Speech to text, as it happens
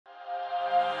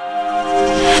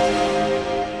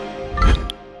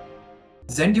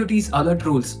Zenduty's alert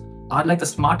rules are like the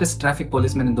smartest traffic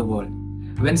policemen in the world.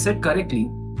 When set correctly,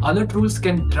 alert rules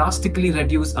can drastically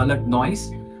reduce alert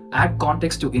noise, add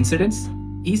context to incidents,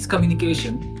 ease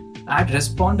communication, add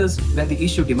responders when the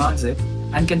issue demands it,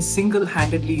 and can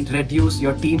single-handedly reduce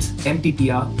your team's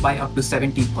MTTR by up to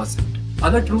 70%.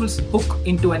 Alert rules hook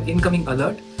into an incoming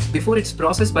alert before it's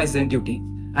processed by Zenduty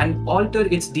and alter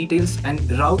its details and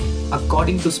route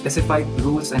according to specified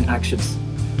rules and actions.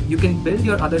 You can build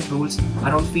your alert rules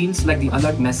around fields like the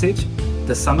alert message,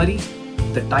 the summary,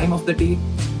 the time of the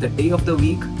day of the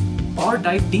week, or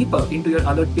dive deeper into your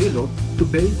alert payload to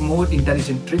build more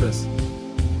intelligent triggers.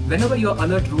 Whenever your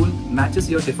alert rule matches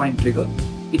your defined trigger,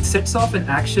 it sets off an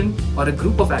action or a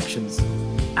group of actions.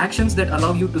 Actions that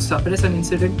allow you to suppress an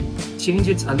incident, change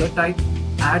its alert type,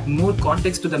 add more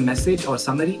context to the message or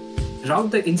summary,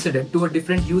 route the incident to a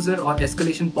different user or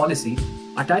escalation policy,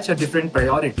 attach a different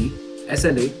priority,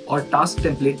 SLA or task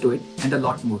template to it, and a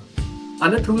lot more.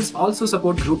 Alert rules also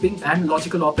support grouping and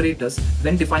logical operators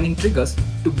when defining triggers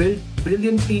to build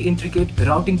brilliantly intricate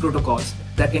routing protocols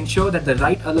that ensure that the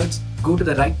right alerts go to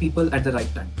the right people at the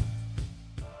right time.